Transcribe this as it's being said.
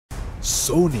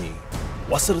Sony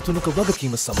වසර 3ක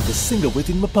වගකීම සමග සිංග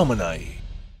වෙතින්ම පමණයි.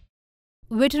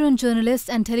 Veteran journalist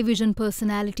and television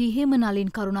personality Hema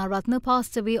Nalin Karunaratne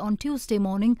passed away on Tuesday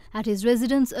morning at his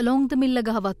residence along the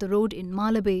Millagahawatha Road in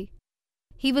Malabe.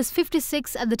 He was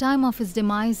 56 at the time of his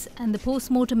demise, and the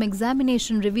post-mortem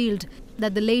examination revealed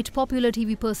that the late popular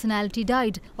TV personality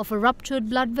died of a ruptured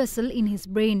blood vessel in his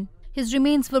brain. His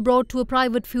remains were brought to a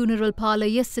private funeral parlour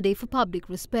yesterday for public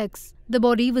respects. The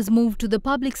body was moved to the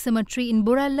public cemetery in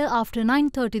Borella after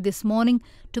 9:30 this morning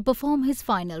to perform his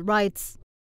final rites.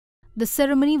 The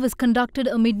ceremony was conducted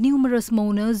amid numerous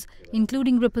mourners,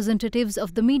 including representatives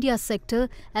of the media sector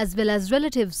as well as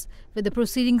relatives, with the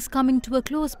proceedings coming to a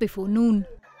close before noon.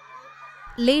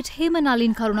 Late Hema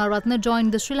Nalin Karunaratne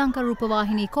joined the Sri Lanka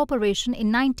Rupavahini Corporation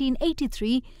in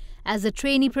 1983 as a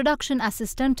trainee production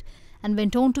assistant and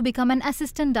went on to become an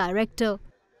assistant director.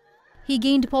 He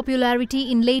gained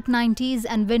popularity in late 90s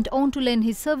and went on to lend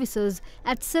his services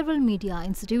at several media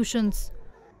institutions.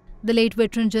 The late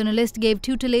veteran journalist gave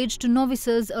tutelage to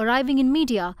novices arriving in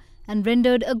media and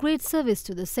rendered a great service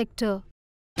to the sector.